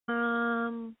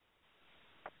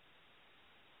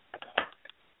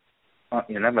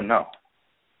You never know.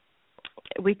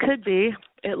 We could be.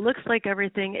 It looks like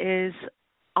everything is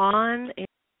on.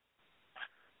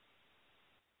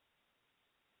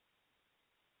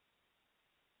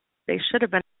 They should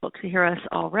have been able to hear us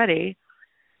already.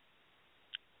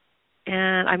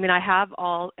 And, I mean,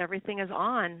 everything is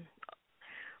on.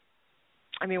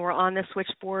 I mean, we're on the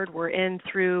switchboard. We're in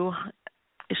through.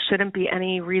 It shouldn't be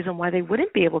any reason why they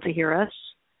wouldn't be able to hear us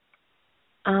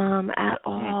at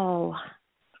all.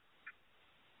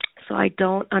 So I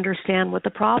don't understand what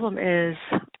the problem is.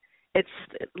 It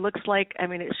looks like, I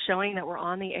mean, it's showing that we're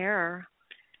on the air.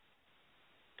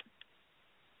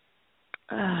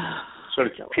 So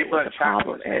the people in the chat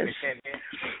room saying they can't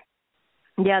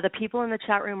hear? Yeah, the people in the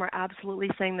chat room are absolutely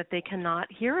saying that they cannot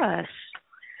hear us.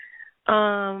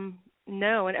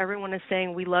 No, and everyone is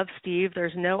saying, we love Steve.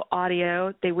 There's no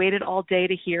audio. They waited all day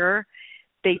to hear.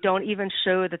 They don't even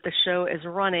show that the show is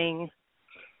running.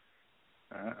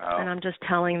 And I'm just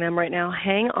telling them right now,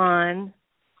 hang on.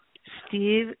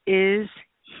 Steve is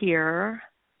here.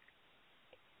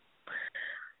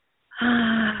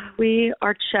 We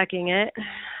are checking it.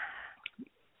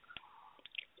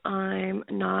 I'm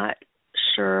not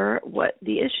sure what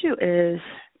the issue is.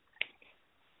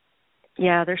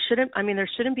 Yeah, there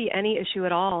shouldn't be any issue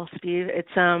at all, Steve.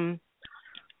 It's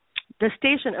the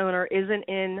station owner isn't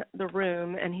in the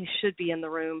room, and he should be in the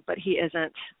room, but he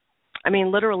isn't. I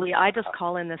mean, literally, I just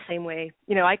call in the same way.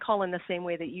 You know, I call in the same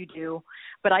way that you do,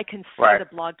 but I can see the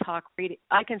Blog Talk Radio.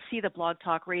 I can see the Blog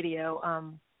Talk Radio.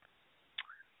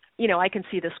 You know, I can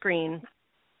see the screen,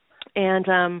 and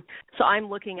so I'm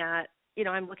looking at.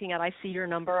 I see your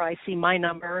number. I see my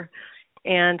number.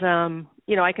 And,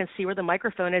 you know, I can see where the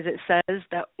microphone is. It says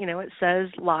that, you know, it says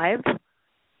live.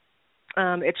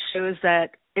 It shows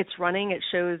that it's running. It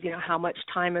shows, you know, how much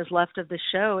time is left of the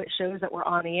show. It shows that we're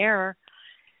on the air.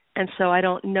 And so I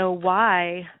don't know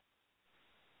why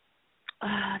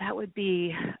that would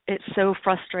be. It's so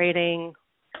frustrating.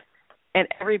 And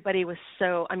everybody was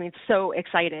so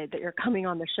excited that you're coming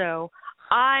on the show.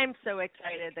 I'm so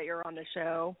excited that you're on the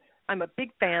show. I'm a big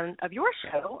fan of your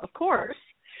show, of course.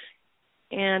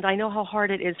 And I know how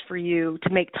hard it is for you to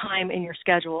make time in your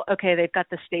schedule. Okay, they've got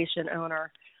the station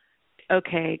owner.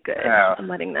 Okay, good. Yeah. I'm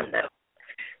letting them know.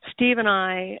 Steve and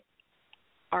I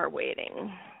are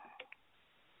waiting.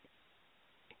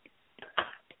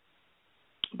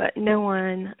 But no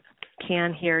one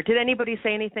can hear. Did anybody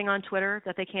say anything on Twitter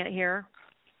that they can't hear?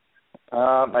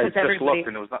 I just looked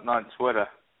and it was not on Twitter.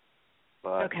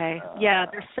 But, okay. Yeah,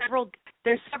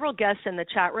 there's several guests in the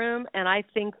chat room, and I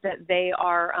think that they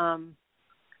are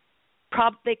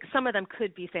some of them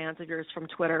could be fans of yours from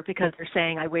Twitter because they're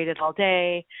saying I waited all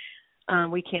day.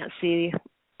 We can't see,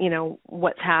 you know,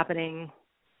 what's happening.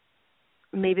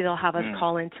 Maybe they'll have us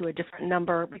call into a different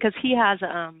number because he has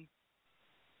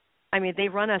they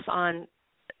run us on,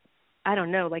 I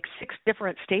don't know, like 6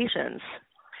 different stations.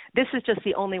 This is just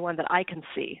the only one that I can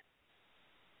see.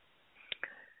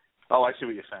 Oh, I see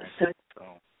what you're saying. So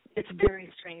it's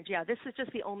very strange. Yeah, this is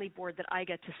just the only board that I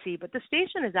get to see. But the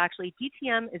station is actually,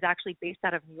 D.T.M. is actually based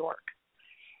out of New York.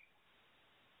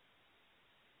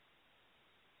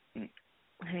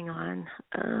 Hang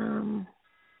on.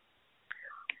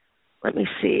 Let me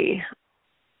see.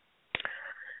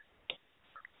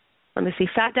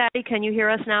 Fat Daddy, can you hear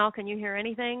us now? Can you hear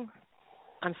anything?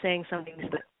 I'm saying something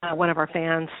to one of our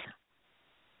fans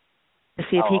to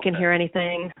see if he can hear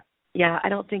anything. Yeah, I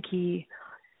don't think he...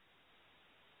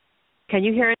 Can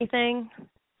you hear anything?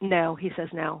 No, he says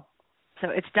no. So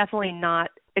it's definitely not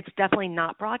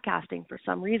broadcasting for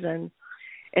some reason.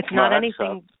 It's not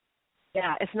anything.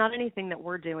 Yeah, it's not anything that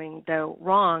we're doing though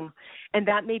wrong, and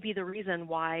that may be the reason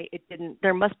why it didn't.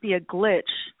 There must be a glitch.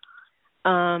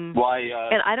 Why?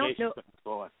 And I don't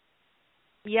know.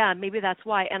 Yeah, maybe that's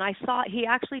why. And I saw he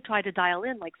actually tried to dial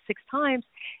in like 6 times.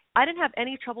 I didn't have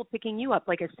any trouble picking you up.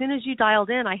 Like as soon as you dialed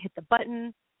in, I hit the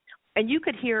button, and you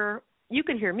could hear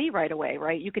me right away,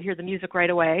 right? You could hear the music right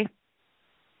away.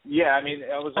 Yeah, I mean,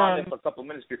 I was on it for a couple of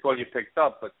minutes before you picked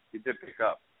up, but you did pick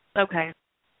up. Okay.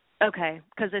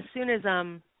 Because as soon as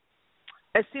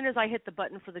I hit the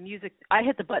button for the music, I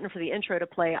hit the button for the intro to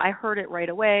play. I heard it right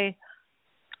away.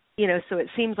 You know, so it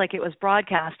seems like it was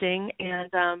broadcasting, and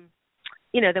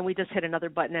you know, then we just hit another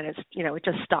button, and it's, you know, it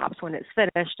just stops when it's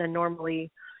finished. And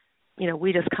normally, you know,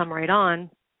 we just come right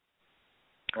on.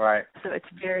 Right. So it's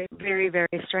very, very, very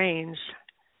strange.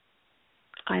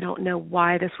 I don't know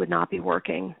why this would not be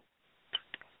working.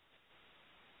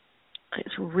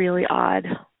 It's really odd.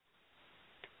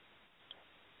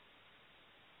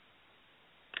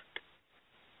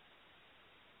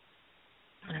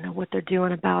 I don't know what they're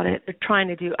doing about it.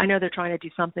 I know they're trying to do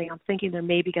something. I'm thinking they're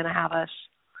maybe going to have us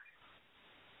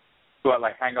Do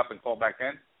I hang up and call back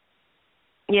in?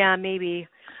 Yeah, maybe.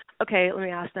 Okay, let me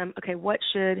ask them. Okay, what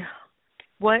should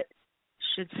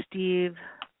Steve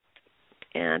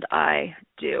and I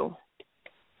do?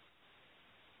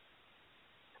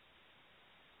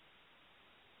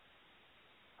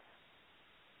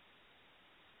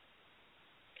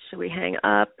 Should we hang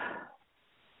up?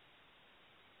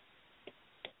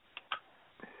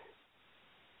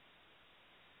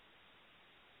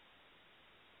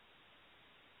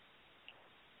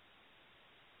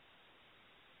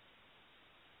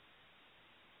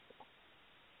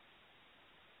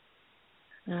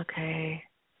 Okay.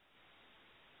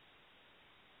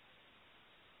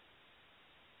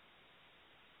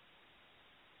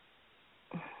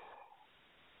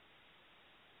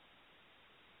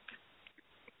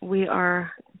 We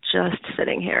are just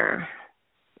sitting here.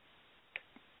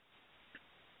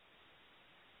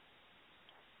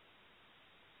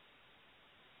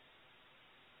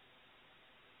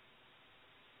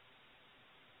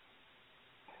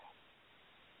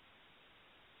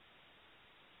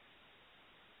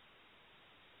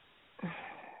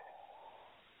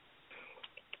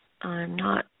 I'm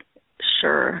not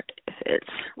sure if it's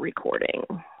recording.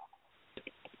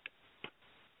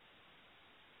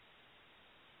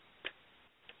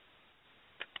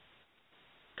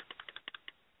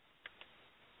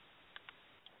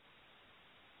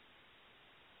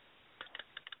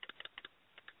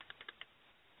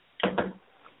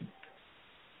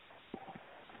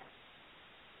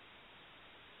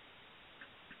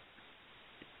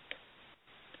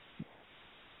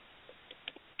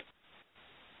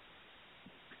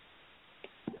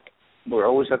 We're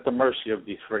always at the mercy of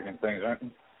these friggin' things, aren't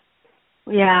we?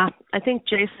 Yeah, I think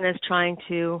Jason is trying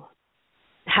to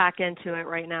hack into it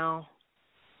right now.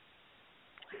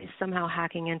 He's somehow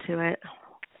hacking into it.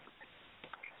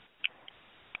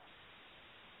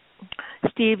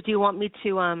 Steve, do you want me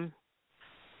to oh,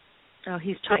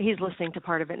 he's listening to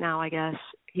part of it now, I guess.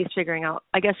 He's figuring out.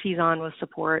 I guess he's on with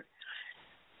support.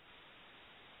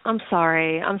 I'm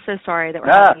sorry. I'm so sorry that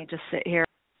we're having you just sit here.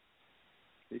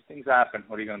 These things happen.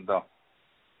 What are you going to do?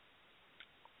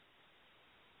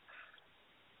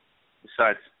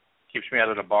 Besides, keeps me out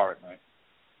of the bar at night.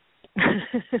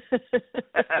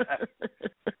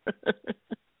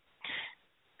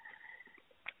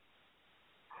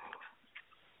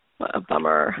 What a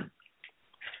bummer.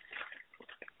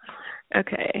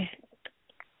 Okay.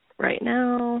 Right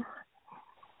now.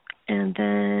 And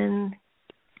then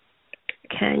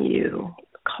can you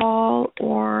call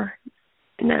or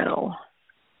no?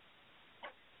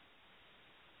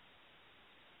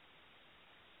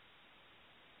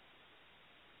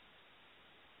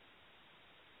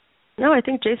 No, I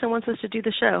think Jason wants us to do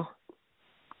the show.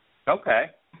 Okay.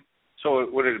 So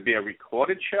would it be a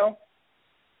recorded show?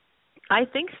 I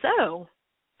think so.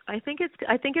 I think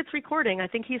it's recording. I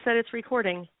think he said it's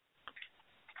recording.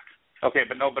 Okay,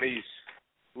 but nobody's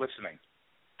listening.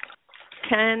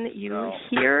 Can you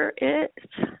hear it?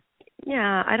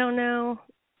 Yeah, I don't know.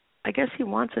 I guess he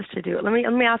wants us to do it. Let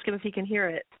me ask him if he can hear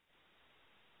it.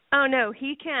 Oh no,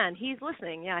 he can. He's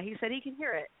listening. Yeah, he said he can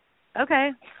hear it.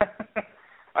 Okay.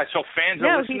 All right, so fans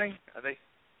are listening? Are they?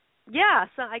 Yeah,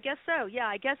 so I guess so. Yeah,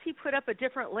 I guess he put up a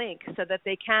different link so that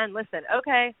they can listen.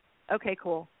 Okay. Okay,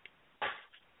 cool.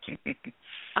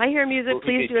 I hear music.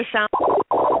 Please do a sound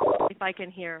if I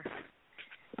can hear.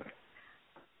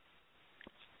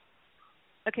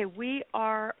 Okay, we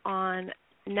are on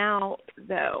now,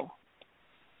 though.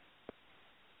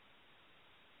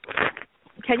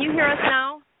 Can you hear us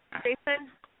now, Jason?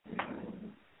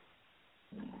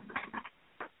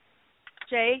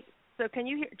 Jay, so can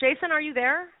you hear? Jason, are you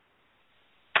there?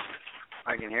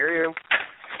 I can hear you.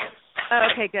 Oh,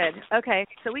 okay, good. Okay,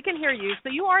 so we can hear you. So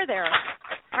you are there.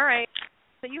 All right.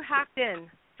 So you hacked in.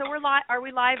 So we're live. Are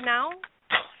we live now?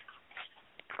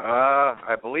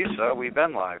 I believe so. We've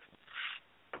been live.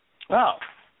 Oh.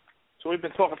 So we've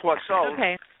been talking to ourselves.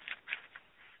 Okay.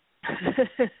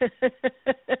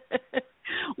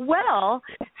 Well,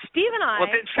 Steve and I had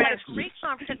a great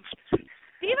conversation.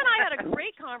 Steve and I had a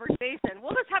great conversation.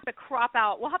 We'll just have to crop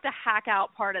out. We'll have to hack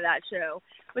out part of that show.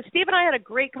 But Steve and I had a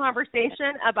great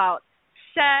conversation about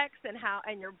sex and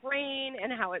your brain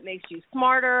and how it makes you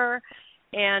smarter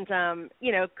and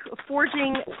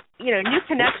forging new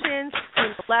connections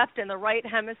between the left and the right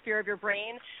hemisphere of your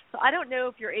brain. So I don't know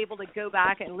if you're able to go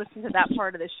back and listen to that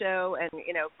part of the show and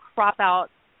crop out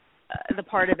the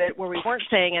part of it where we weren't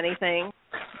saying anything.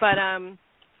 But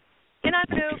and I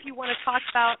don't know if you want to talk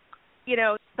about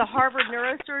the Harvard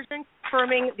neurosurgeon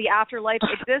confirming the afterlife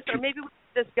exists, or maybe we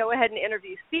should just go ahead and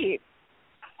interview Steve.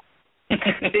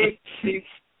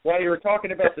 while you were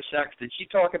talking about the sex, did she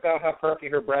talk about how perky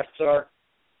her breasts are?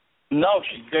 No,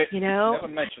 she did. Never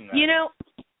mentioned that.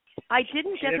 I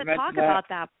didn't get to talk about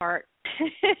that part.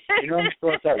 You normally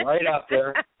throw that right out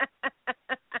there.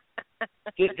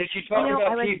 Did she talk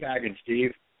about teabagging,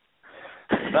 Steve?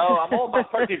 No, I'm all about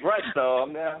perky breasts, though.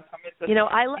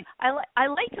 I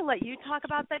like to let you talk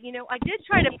about that. I did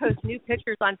try to post new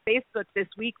pictures on Facebook this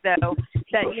week, though,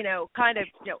 that kind of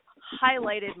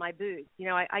highlighted my boobs.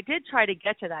 I did try to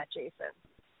get to that, Jason.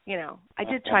 I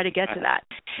did try to get to that.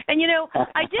 And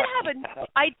I did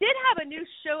have a new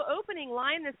show opening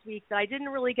line this week that I didn't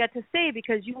really get to say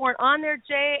because you weren't on there,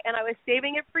 Jay, and I was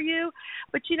saving it for you.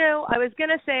 But I was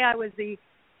gonna say I was the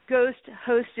ghost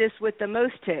hostess with the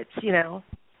most tits.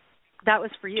 That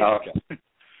was for you. Oh, okay.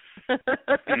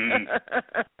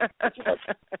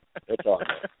 It's all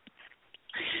good.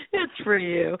 It's for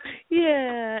you.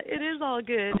 Yeah, it is all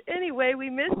good. Anyway, we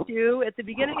missed you at the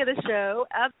beginning of the show,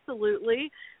 absolutely.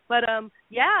 But, a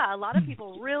lot of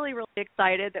people really, really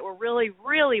excited that we're really,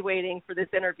 really waiting for this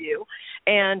interview.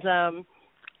 And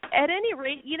at any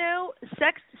rate,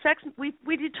 sex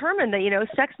we determined that,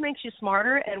 sex makes you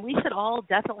smarter, and we should all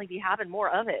definitely be having more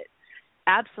of it.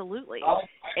 Absolutely. I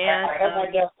have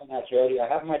my doubts on that, Jody. I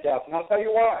have my doubts, and I'll tell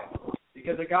you why.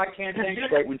 Because a guy can't think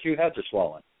straight when two heads are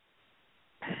swollen.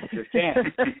 Just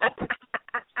can't.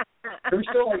 True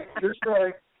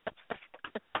story.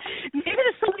 Maybe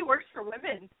this only works for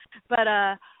women, but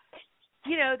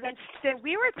then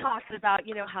we were talking about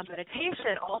how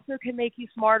meditation also can make you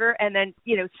smarter, and then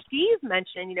Steve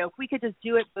mentioned if we could just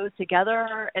do it both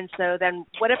together, and so then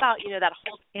what about that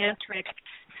whole tantric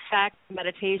sex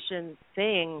meditation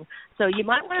thing? So you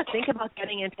might want to think about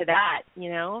getting into that,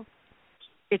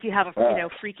 if you have a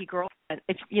freaky girlfriend.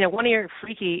 If one of your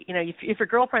freaky, if your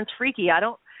girlfriend's freaky, I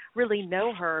don't really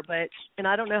know her, and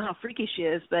I don't know how freaky she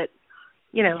is, but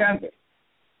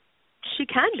she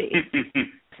can be.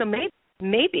 So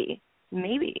maybe.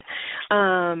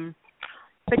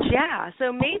 But yeah,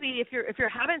 so maybe if you're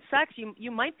having sex,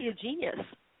 you might be a genius.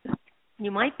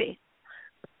 You might be.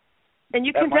 And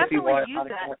you can definitely use that.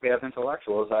 That might be why as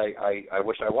intellectuals, I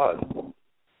wish I was.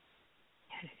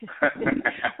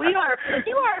 You are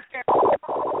fairly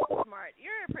smart.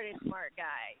 You're a pretty smart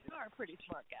guy. You are a pretty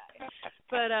smart guy.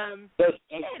 But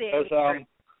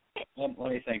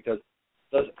let me think.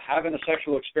 Does having a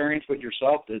sexual experience with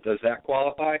yourself, does that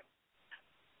qualify?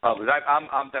 Oh,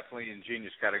 I'm definitely in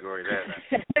genius category there.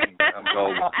 I'm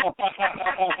golden.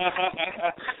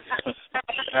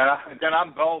 And then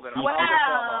I'm golden. I'm above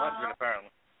 100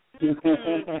 apparently.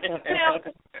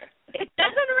 It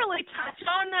doesn't really touch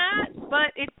on that,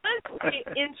 but it does say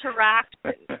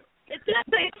interaction. It does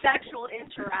say sexual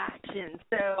interaction.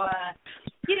 So,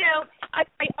 I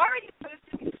already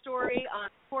posted the story on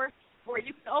Course, where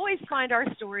you can always find our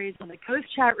stories on the Ghost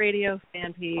Chat Radio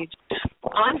fan page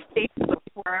on Facebook,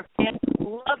 where our fans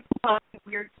love talking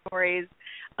weird stories.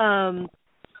 But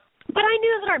I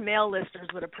knew that our male listeners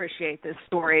would appreciate this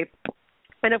story.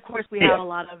 And, of course, we have a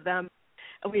lot of them.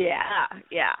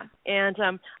 Yeah. And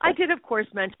I did, of course,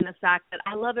 mention the fact that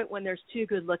I love it when there's two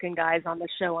good-looking guys on the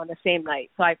show on the same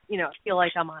night. So I feel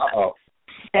like I'm on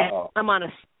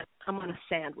a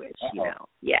sandwich.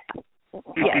 Yeah.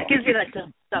 It gives you that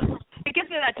double. It gives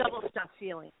you that double stuff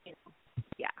feeling.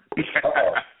 Yeah.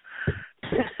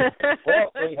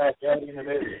 Well, we have Jody in the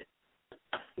movie.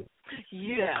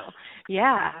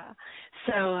 Yeah.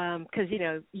 So, because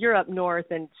you're up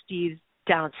north and Steve's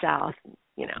down south.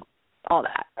 All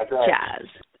that jazz.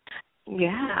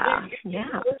 Yeah.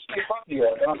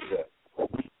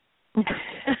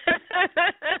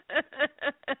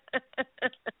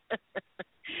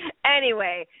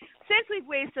 Anyway, since we've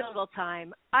wasted a little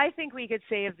time, I think we could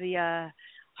save the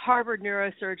Harvard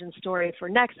neurosurgeon story for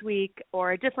next week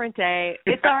or a different day.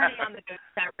 It's already on the Ghost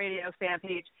Chat Radio fan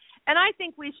page. And I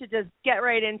think we should just get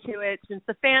right into it since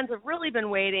the fans have really been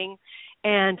waiting.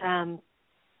 And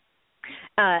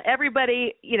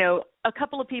everybody, a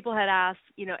couple of people had asked,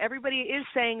 everybody is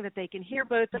saying that they can hear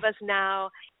both of us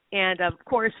now. And, of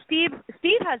course, Steve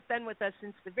has been with us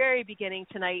since the very beginning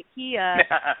tonight. He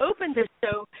opened the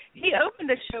show. He opened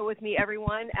the show with me,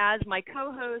 everyone, as my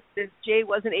co-host, as Jay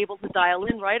wasn't able to dial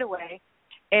in right away.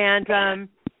 And,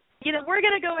 we're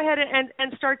going to go ahead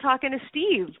and start talking to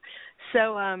Steve.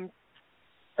 So,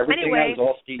 everything anyway. That is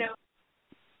all Steve.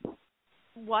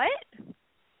 What?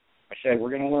 I said we're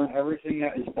going to learn everything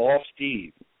that is all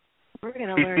Steve. We're going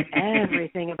to learn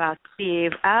everything about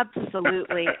Steve,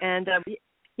 absolutely. And,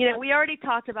 we already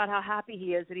talked about how happy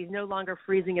he is that he's no longer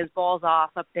freezing his balls off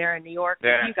up there in New York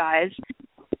with you guys.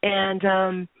 And,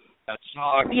 that's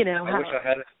not, I wish I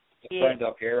had a friend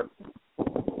up here.